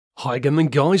Hi again then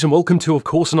guys, and welcome to of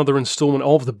course another installment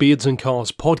of the Beards and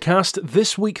Cars podcast.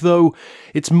 This week though,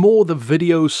 it's more the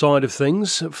video side of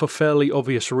things for fairly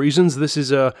obvious reasons. This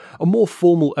is a more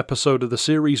formal episode of the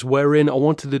series wherein I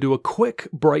wanted to do a quick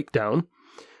breakdown,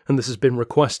 and this has been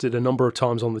requested a number of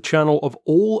times on the channel, of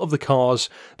all of the cars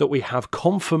that we have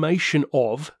confirmation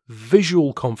of,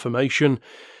 visual confirmation,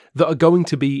 that are going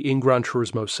to be in Gran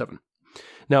Turismo 7.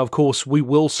 Now, of course, we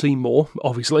will see more,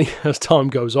 obviously, as time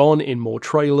goes on, in more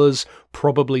trailers,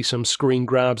 probably some screen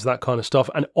grabs, that kind of stuff,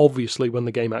 and obviously when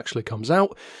the game actually comes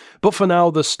out. But for now,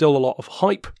 there's still a lot of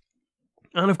hype,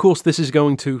 and of course, this is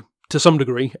going to some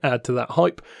degree, add to that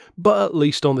hype, but at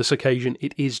least on this occasion,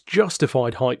 it is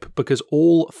justified hype, because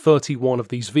all 31 of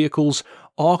these vehicles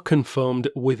are confirmed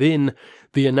within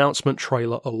the announcement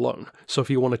trailer alone. So if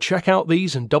you want to check out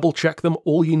these and double check them,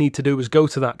 all you need to do is go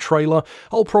to that trailer.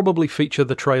 I'll probably feature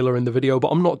the trailer in the video, but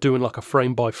I'm not doing like a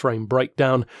frame by frame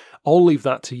breakdown. I'll leave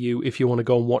that to you if you want to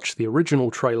go and watch the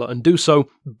original trailer and do so.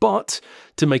 But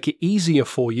to make it easier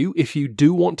for you, if you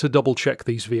do want to double check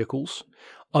these vehicles,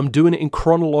 I'm doing it in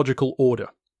chronological order.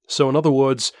 So in other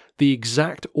words, the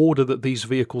exact order that these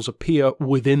vehicles appear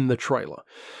within the trailer.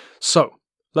 So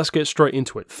let's get straight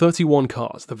into it. 31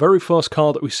 cars. The very first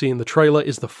car that we see in the trailer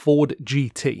is the Ford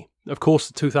GT. Of course,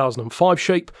 the 2005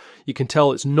 shape. You can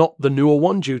tell it's not the newer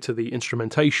one due to the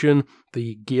instrumentation,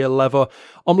 the gear lever.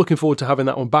 I'm looking forward to having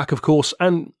that one back, of course.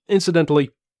 And incidentally,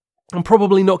 I'm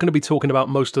probably not going to be talking about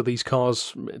most of these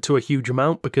cars to a huge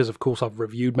amount because, of course, I've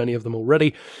reviewed many of them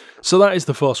already. So that is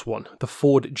the first one, the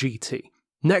Ford GT.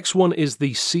 Next one is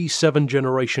the C7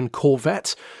 generation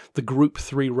Corvette, the Group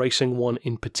 3 racing one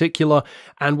in particular,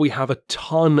 and we have a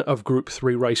ton of Group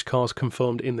 3 race cars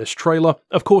confirmed in this trailer.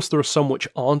 Of course, there are some which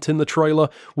aren't in the trailer,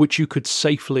 which you could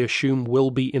safely assume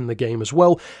will be in the game as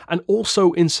well. And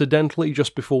also, incidentally,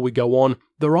 just before we go on,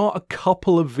 there are a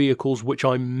couple of vehicles which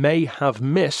I may have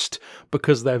missed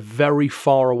because they're very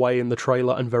far away in the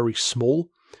trailer and very small.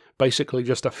 Basically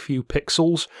just a few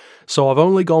pixels. So I've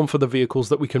only gone for the vehicles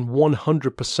that we can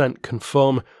 100%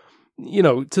 confirm, you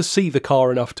know, to see the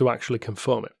car enough to actually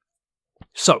confirm it.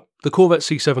 So, the Corvette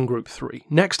C7 Group 3.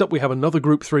 Next up we have another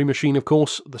Group 3 machine, of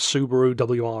course, the Subaru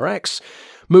WRX.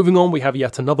 Moving on, we have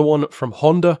yet another one from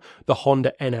Honda, the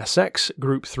Honda NSX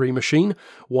Group 3 machine,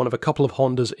 one of a couple of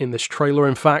Hondas in this trailer,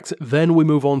 in fact. Then we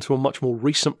move on to a much more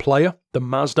recent player, the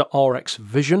Mazda RX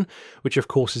Vision, which of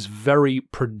course is very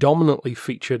predominantly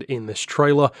featured in this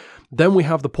trailer. Then we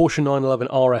have the Porsche 911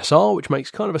 RSR, which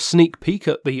makes kind of a sneak peek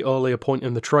at the earlier point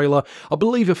in the trailer. I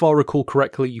believe, if I recall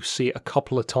correctly, you see it a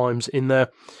couple of times in there.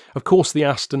 Of course, the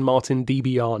Aston Martin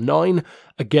DBR9,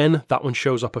 again, that one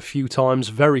shows up a few times,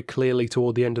 very clearly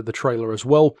toward the end of the trailer as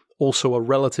well. Also a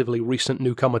relatively recent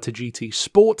newcomer to GT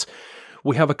Sport.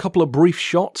 We have a couple of brief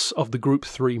shots of the Group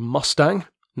 3 Mustang.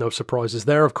 No surprises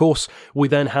there, of course. We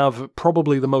then have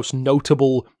probably the most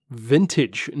notable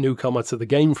vintage newcomer to the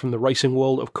game from the racing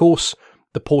world, of course,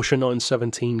 the Porsche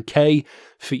 917K,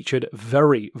 featured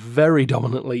very, very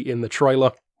dominantly in the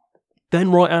trailer. Then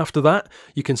right after that,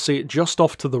 you can see it just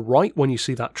off to the right when you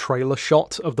see that trailer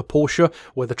shot of the Porsche,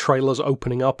 where the trailer's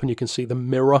opening up and you can see the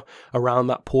mirror around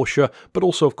that Porsche, but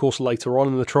also, of course, later on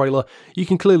in the trailer, you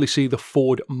can clearly see the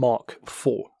Ford Mark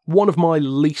IV. One of my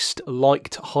least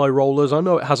liked high rollers. I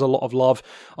know it has a lot of love.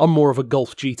 I'm more of a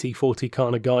Golf GT40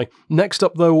 kind of guy. Next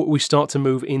up, though, we start to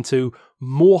move into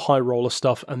more high roller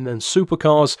stuff and then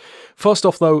supercars. First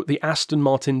off, though, the Aston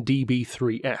Martin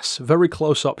DB3S. Very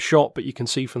close-up shot, but you can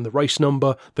see from the race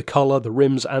number, the colour, the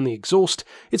rims, and the exhaust,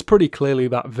 it's pretty clearly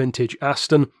that vintage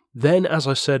Aston. Then, as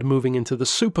I said, moving into the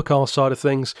supercar side of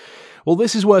things, well,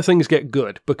 this is where things get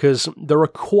good, because there are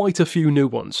quite a few new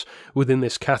ones within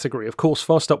this category. Of course,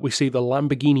 first up we see the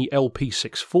Lamborghini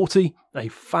LP640, a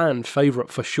fan favourite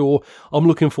for sure. I'm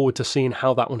looking forward to seeing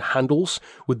how that one handles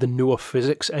with the newer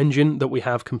physics engine that we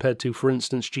have compared to, for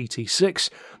instance, GT6.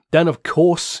 Then, of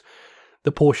course,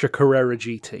 the Porsche Carrera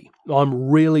GT. I'm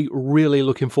really, really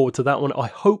looking forward to that one. I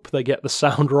hope they get the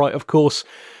sound right, of course,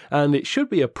 and it should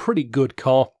be a pretty good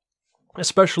car,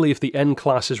 especially if the N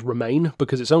classes remain,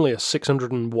 because it's only a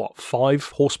 605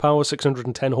 horsepower,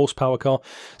 610 horsepower car.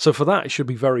 So for that, it should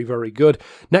be very, very good.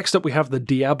 Next up, we have the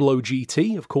Diablo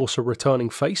GT, of course, a returning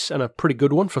face, and a pretty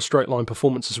good one for straight line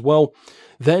performance as well.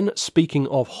 Then, speaking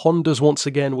of Hondas, once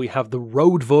again, we have the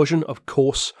road version, of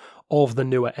course, of the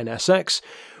newer NSX.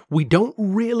 We don't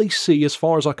really see, as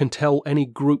far as I can tell, any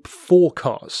Group 4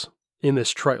 cars in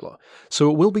this trailer, so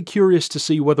it will be curious to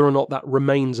see whether or not that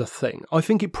remains a thing. I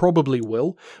think it probably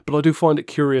will, but I do find it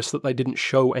curious that they didn't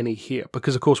show any here,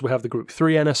 because of course we have the Group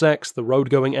 3 NSX, the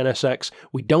road-going NSX,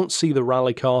 we don't see the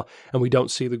rally car, and we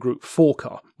don't see the Group 4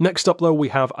 car. Next up though, we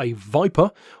have a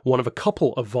Viper, one of a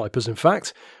couple of Vipers in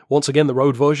fact. Once again, the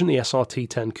road version, the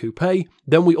SRT10 Coupe.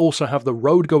 Then we also have the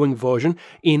road-going version.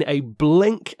 In a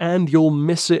blink and you'll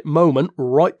miss it moment,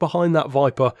 right behind that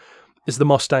Viper is the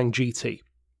Mustang GT.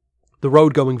 The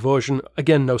road-going version,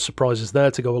 again, no surprises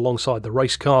there to go alongside the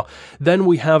race car. Then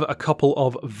we have a couple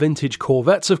of vintage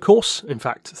Corvettes, of course. In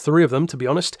fact, 3 of them, to be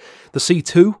honest. The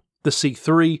C2, the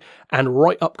C3, and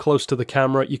right up close to the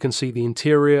camera, you can see the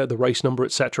interior, the race number,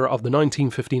 etc. of the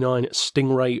 1959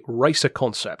 Stingray Racer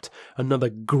concept. Another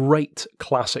great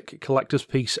classic collector's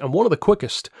piece, and one of the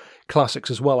quickest classics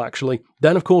as well, actually.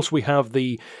 Then, of course, we have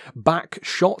the back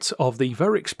shot of the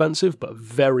very expensive but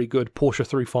very good Porsche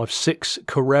 356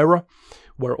 Carrera,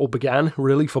 where it all began,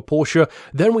 really, for Porsche.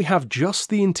 Then we have just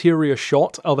the interior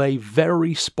shot of a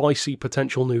very spicy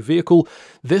potential new vehicle.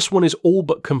 This one is all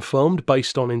but confirmed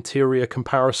based on interior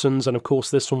comparisons, and of course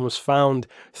this one was found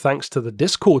thanks to the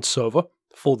Discord server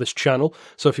for this channel.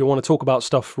 So if you want to talk about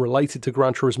stuff related to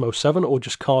Gran Turismo 7 or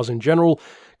just cars in general,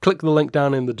 click the link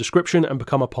down in the description and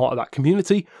become a part of that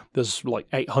community. There's like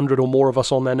 800 or more of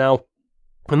us on there now.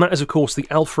 And that is, of course, the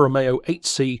Alfa Romeo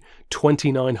 8C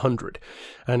 2900.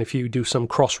 And if you do some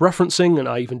cross-referencing, and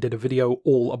I even did a video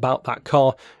all about that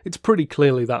car, it's pretty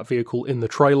clearly that vehicle in the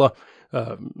trailer.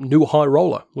 New high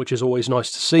roller, which is always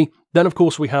nice to see. Then, of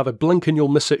course, we have a blink and you'll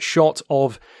miss it shot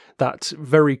of that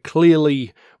very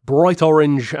clearly bright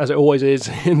orange, as it always is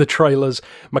in the trailers,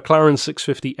 McLaren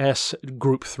 650S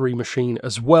Group 3 machine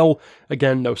as well.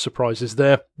 Again, no surprises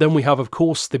there. Then we have, of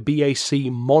course, the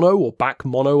BAC Mono, or back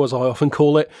Mono as I often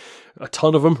call it. A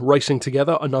ton of them racing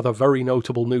together, another very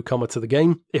notable newcomer to the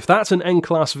game. If that's an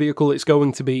N-Class vehicle, it's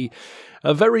going to be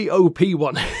a very OP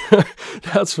one,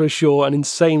 that's for sure, an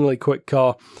insanely quick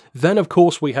car. Then, of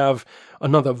course, we have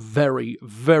another very,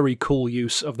 very cool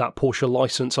use of that Porsche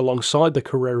license alongside the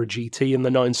Carrera GT in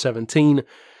the 917,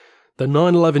 the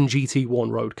 911 GT1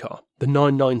 road car, the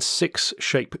 996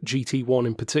 shape GT1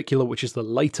 in particular, which is the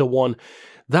later one.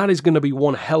 That is going to be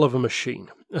one hell of a machine,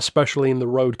 especially in the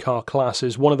road car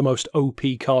classes, one of the most OP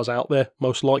cars out there,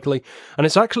 most likely, and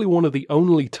it's actually one of the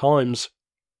only times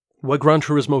where Gran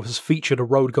Turismo has featured a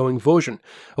road-going version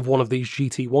of one of these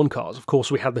GT1 cars. Of course,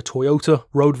 we had the Toyota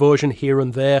road version here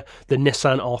and there. The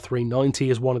Nissan R390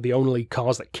 is one of the only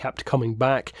cars that kept coming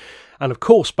back. And of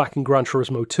course, back in Gran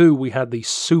Turismo 2, we had the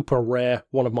super rare,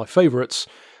 one of my favourites,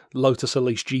 Lotus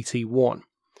Elise GT1.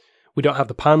 We don't have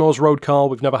the Panos road car,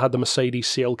 we've never had the Mercedes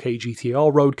CLK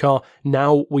GTR road car.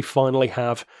 Now we finally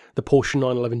have the Porsche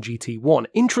 911 GT1.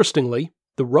 Interestingly,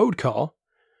 the road car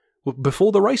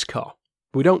before the race car.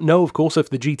 We don't know, of course, if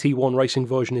the GT1 racing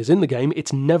version is in the game.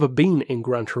 It's never been in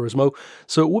Gran Turismo,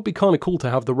 so it would be kind of cool to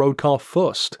have the road car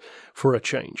first for a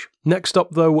change. Next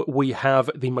up, though, we have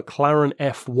the McLaren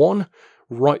F1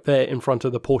 right there in front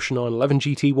of the Porsche 911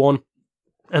 GT1.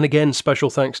 And again, special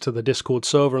thanks to the Discord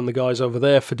server and the guys over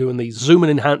there for doing the zoom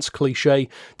and enhance cliche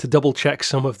to double check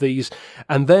some of these.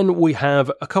 And then we have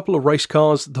a couple of race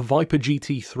cars, the Viper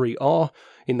GT3R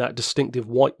in that distinctive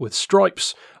white with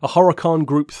stripes, a Huracan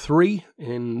Group 3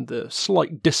 in the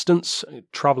slight distance,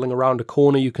 travelling around a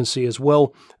corner you can see as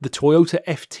well, the Toyota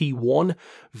FT1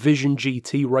 Vision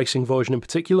GT racing version in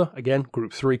particular, again,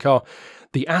 Group 3 car,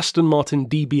 the Aston Martin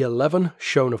DB11,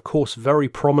 shown of course very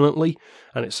prominently,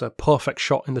 and it's a perfect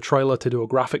shot in the trailer to do a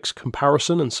graphics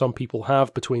comparison, and some people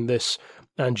have, between this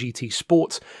and GT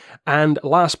Sport. And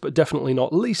last but definitely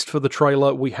not least for the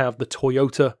trailer, we have the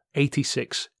Toyota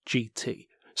 86 GT.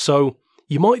 So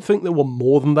you might think there were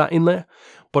more than that in there,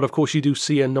 but of course you do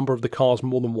see a number of the cars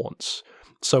more than once.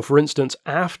 So for instance,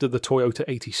 after the Toyota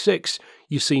 86,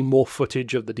 you see more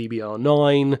footage of the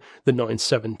DBR9, the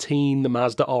 917, the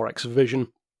Mazda RX Vision.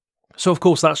 So of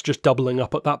course that's just doubling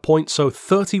up at that point, so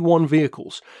 31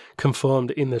 vehicles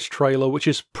confirmed in this trailer, which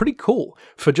is pretty cool.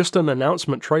 For just an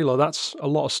announcement trailer, that's a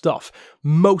lot of stuff.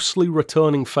 Mostly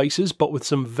returning faces, but with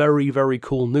some very, very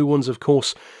cool new ones, of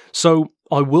course. So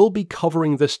I will be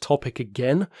covering this topic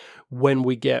again when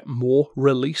we get more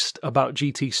released about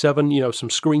GT7. You know, some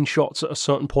screenshots at a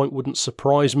certain point wouldn't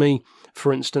surprise me.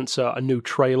 For instance, a new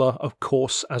trailer, of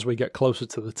course, as we get closer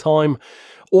to the time.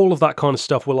 All of that kind of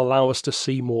stuff will allow us to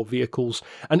see more vehicles.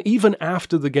 And even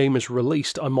after the game is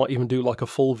released, I might even do like a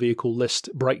full vehicle list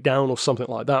breakdown or something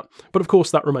like that. But of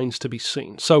course, that remains to be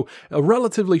seen. So a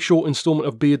relatively short installment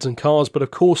of Beards and Cars, but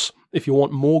of course, if you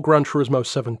want more Gran Turismo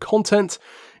 7 content,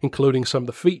 including some of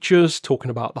the features,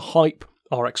 talking about the hype,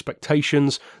 our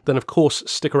expectations, then of course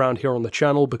stick around here on the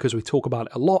channel because we talk about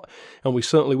it a lot, and we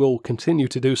certainly will continue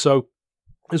to do so,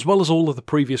 as well as all of the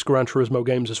previous Gran Turismo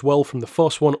games as well, from the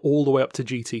first one all the way up to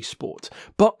GT Sport.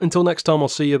 But until next time, I'll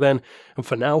see you then, and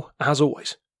for now, as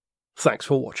always, thanks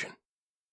for watching.